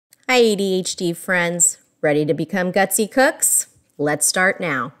Hi ADHD friends, ready to become gutsy cooks? Let's start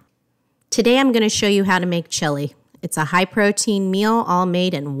now. Today I'm going to show you how to make chili. It's a high protein meal all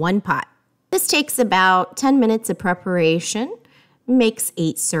made in one pot. This takes about 10 minutes of preparation, makes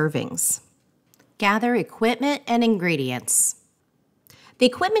 8 servings. Gather equipment and ingredients. The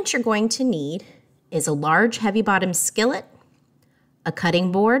equipment you're going to need is a large heavy bottom skillet, a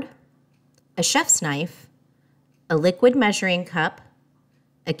cutting board, a chef's knife, a liquid measuring cup,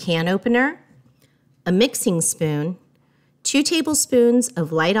 a can opener, a mixing spoon, 2 tablespoons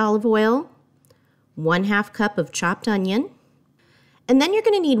of light olive oil, 1/2 cup of chopped onion, and then you're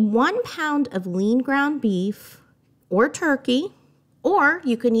going to need 1 pound of lean ground beef or turkey, or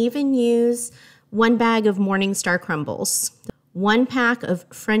you can even use 1 bag of Morningstar crumbles, 1 pack of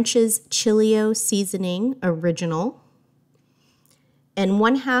French's Chilio seasoning original, and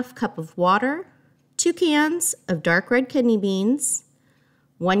 1/2 cup of water, 2 cans of dark red kidney beans,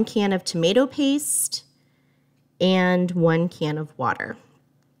 1 can of tomato paste, and 1 can of water.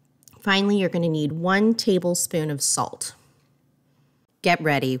 Finally, you're going to need 1 tablespoon of salt. Get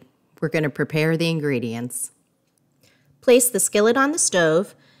ready. We're going to prepare the ingredients. Place the skillet on the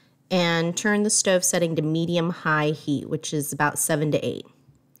stove and turn the stove setting to medium-high heat, which is about 7 to 8.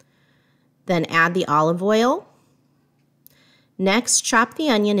 Then add the olive oil. Next, chop the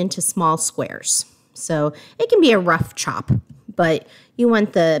onion into small squares. So it can be a rough chop, but you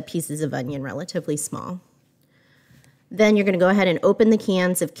want the pieces of onion relatively small. Then you're going to go ahead and open the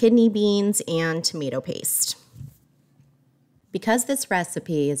cans of kidney beans and tomato paste. Because this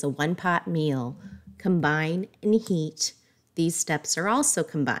recipe is a one-pot meal, combine and heat, these steps are also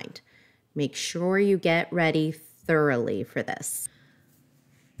combined. Make sure you get ready thoroughly for this.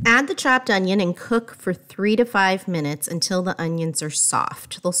 Add the chopped onion and cook for 3 to 5 minutes until the onions are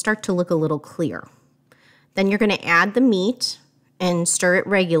soft. They'll start to look a little clear. Then you're going to add the meat and stir it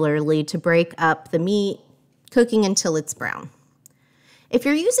regularly to break up the meat, cooking until it's brown. If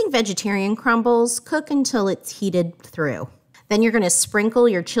you're using vegetarian crumbles, cook until it's heated through. Then you're going to sprinkle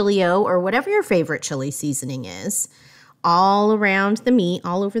your Chilio or whatever your favorite chili seasoning is all around the meat,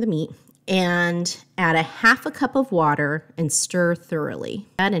 all over the meat, and add 1/2 cup of water and stir thoroughly.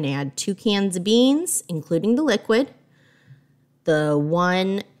 Add 2 cans of beans, including the liquid, the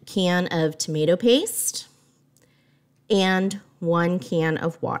 1 can of tomato paste, and 1 can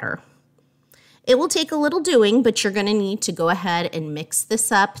of water. It will take a little doing, but you're going to need to go ahead and mix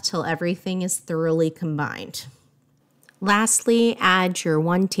this up till everything is thoroughly combined. Lastly, add your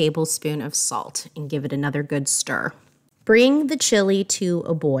 1 tablespoon of salt and give it another good stir. Bring the chili to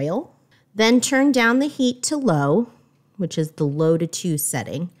a boil, then turn down the heat to low, which is the low to 2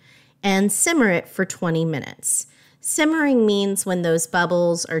 setting, and simmer it for 20 minutes. Simmering means when those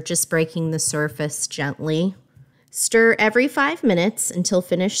bubbles are just breaking the surface gently. Stir every 5 minutes until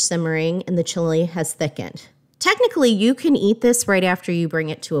finished simmering and the chili has thickened. Technically, you can eat this right after you bring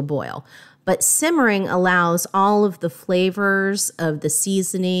it to a boil, but simmering allows all of the flavors of the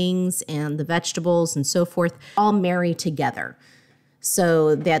seasonings and the vegetables and so forth all marry together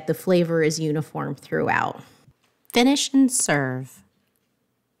so that the flavor is uniform throughout. Finish and serve.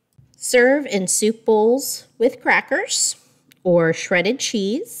 Serve in soup bowls with crackers or shredded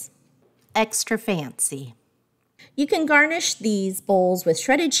cheese. Extra fancy. You can garnish these bowls with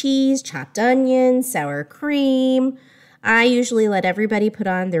shredded cheese, chopped onions, sour cream. I usually let everybody put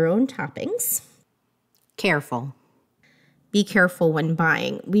on their own toppings. Careful. Be careful when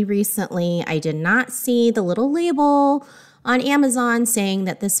buying. I did not see the little label on Amazon saying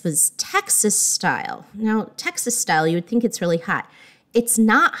that this was Texas style. Now, Texas style, you would think it's really hot. It's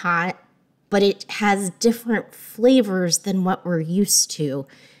not hot, but it has different flavors than what we're used to,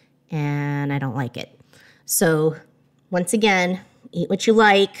 and I don't like it. So once again, eat what you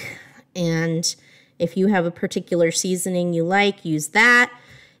like, and if you have a particular seasoning you like, use that.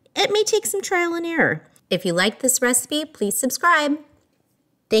 It may take some trial and error. If you like this recipe, please subscribe.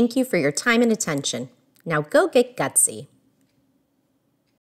 Thank you for your time and attention. Now go get gutsy.